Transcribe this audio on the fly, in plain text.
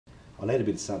I need a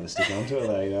bit of something to stick onto it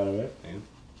though, you know what I mean?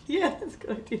 Yeah, that's a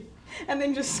good idea. And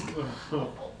then just...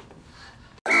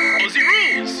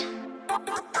 Aussie rules!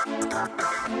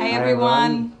 Hey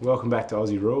everyone! Welcome back to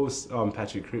Aussie Rules. I'm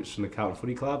Patrick Cripps from the Carlton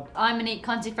Footy Club. I'm Monique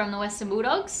Conti from the Western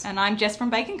Bulldogs. And I'm Jess from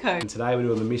Bacon Co. And today we're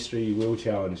doing the mystery wheel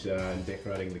challenge and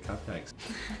decorating the cupcakes.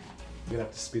 We're gonna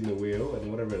have to spin the wheel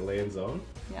and whatever it lands on,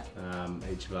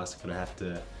 each of us are gonna have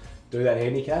to do that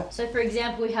handicap. So for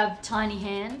example, we have tiny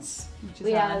hands.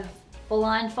 We hard. have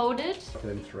blindfolded. And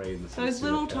then 3 in the Those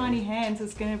little tiny hands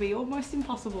is going to be almost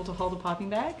impossible to hold a piping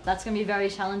bag. That's going to be very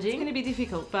It's challenging. going to be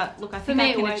difficult, but look, I For think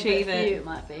me, I can achieve for it. you, it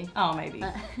might be. Oh, maybe.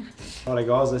 Alright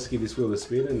guys, let's give this wheel a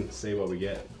spin and see what we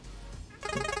get.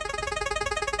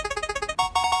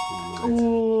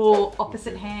 Ooh,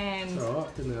 opposite hands.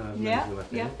 Alright, didn't know.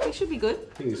 Yeah, it should be good.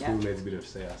 I think this wheel needs a bit of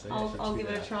CRC. I'll give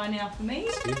it a try now for me.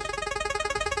 Spin.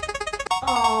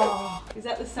 Oh, is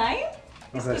that the same?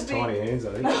 Oh, that's tiny hands,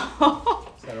 I think. Is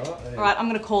that right? Yeah. Alright, I'm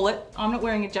going to call it. I'm not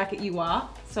wearing a jacket, you are.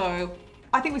 So,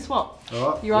 I think we swap.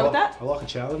 Alright. You right with that? I like a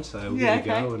challenge, so we'll Yeah, give it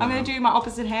a okay. go. And, I'm going to do my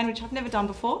opposite hand, which I've never done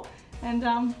before. And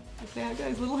we'll see how it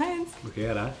goes. Little hands. Look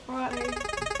out, eh? Alright.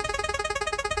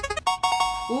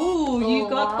 Ooh, you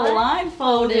got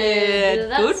Blindfolded.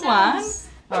 blindfolded. That Good sounds-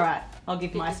 one. Alright, I'll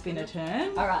give my spin a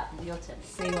turn. Alright, your turn.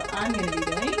 See what I'm going to be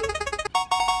doing.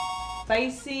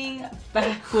 Facing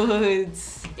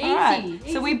backwards. Alright,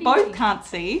 Easy, so we easy both peasy. can't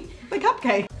see the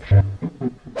cupcake.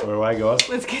 We're away, guys.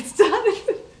 Let's get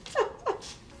started.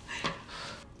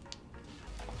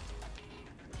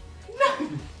 No,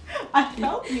 I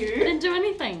help I you. didn't do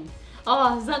anything.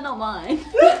 Oh, is that not mine?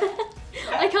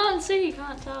 I can't see,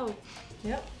 can't tell.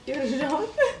 Yep, give it a shot.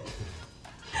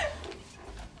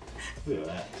 Look at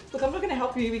that. Look, I'm not going to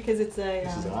help you because it's a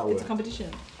This is it's a artwork.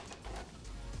 competition.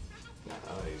 No,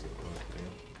 he's not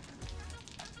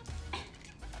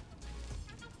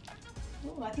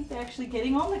Oh, I think they're actually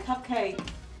getting on the cupcake.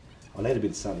 I need a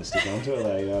bit of something to stick onto it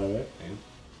though, you know what I mean?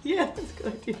 Yeah, that's a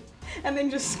good idea. And then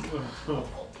just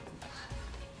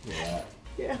Yeah.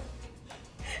 yeah.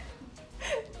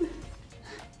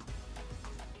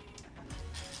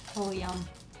 Oh, yum.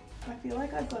 I feel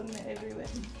like I've gotten it everywhere.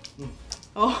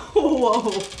 Oh,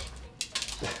 whoa.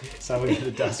 Someone get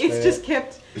a dustpan. It's just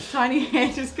kept tiny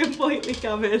hand just completely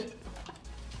covered.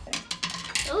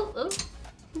 Oh, oh.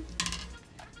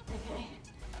 Okay.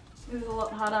 This is a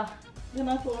lot harder than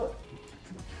I thought.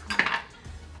 Are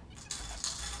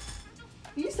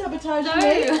you sabotaging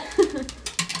me? No.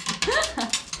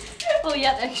 Oh,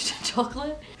 yeah, extra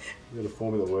chocolate. We've got a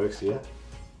formula that works here.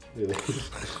 Really.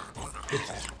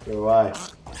 Go away.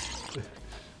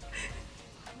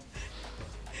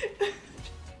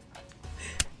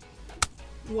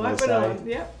 Wipe They it say on.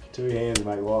 Yep. 2 hands make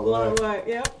light Blow work. away.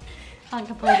 Yep. Can't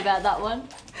complain about that one.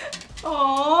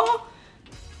 Aww.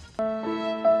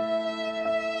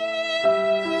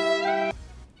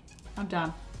 I'm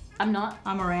done. I'm not.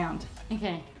 I'm around.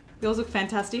 Okay. Yours look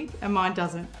fantastic and mine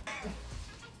doesn't.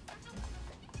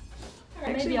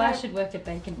 Maybe I should work at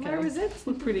Bacon Co. My results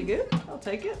look pretty good. I'll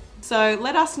take it. So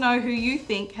let us know who you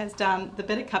think has done the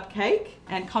better cupcake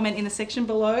and comment in the section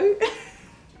below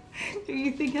who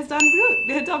you think has done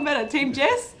good, done better. Team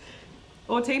Jess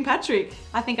or Team Patrick?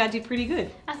 I think I did pretty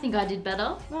good. I think I did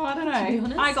better. No, I don't know. To be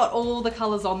honest. I got all the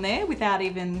colours on there without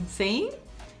even seeing.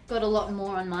 Got a lot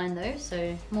more on mine though,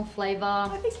 so more flavour,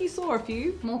 I think you saw a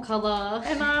few. more colour.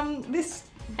 And this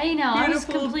Hey now, I was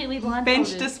beautiful completely blindfolded.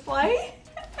 bench display.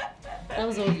 That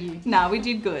was all you. No, we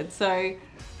did good. So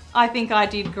I think I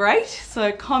did great.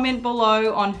 So comment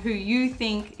below on who you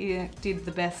think did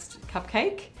the best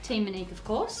cupcake. Team Monique, of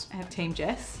course. I have Team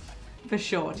Jess. For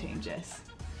sure, Team Jess.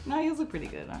 No, yours look pretty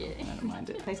good. I don't mind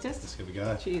it. Taste test? Let's give it a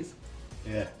go. Cheers.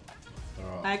 Yeah. I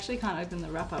Alright. actually can't open the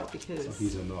wrap up because So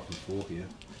here's a knife and fork here.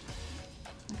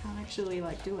 I can't actually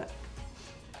like do it.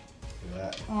 Look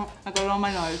at that. Oh, I got it on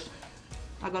my nose.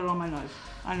 I got it on my nose.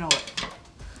 I know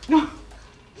it.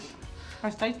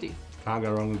 It's tasty. Can't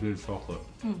go wrong with a bit of chocolate.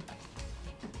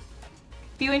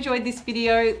 If you enjoyed this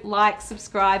video, like,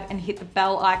 subscribe, and hit the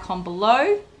bell icon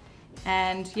below.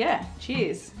 And yeah,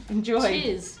 cheers. Enjoy.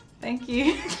 Cheers. Thank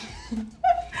you.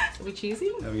 Are we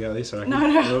cheersing? Have we go with this, I reckon. No,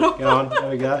 no, Look, go on, there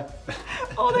we go.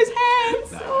 Oh, those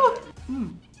hands. No. Oh.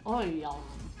 Oh, yum.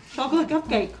 Chocolate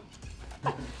cupcake.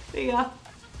 See ya.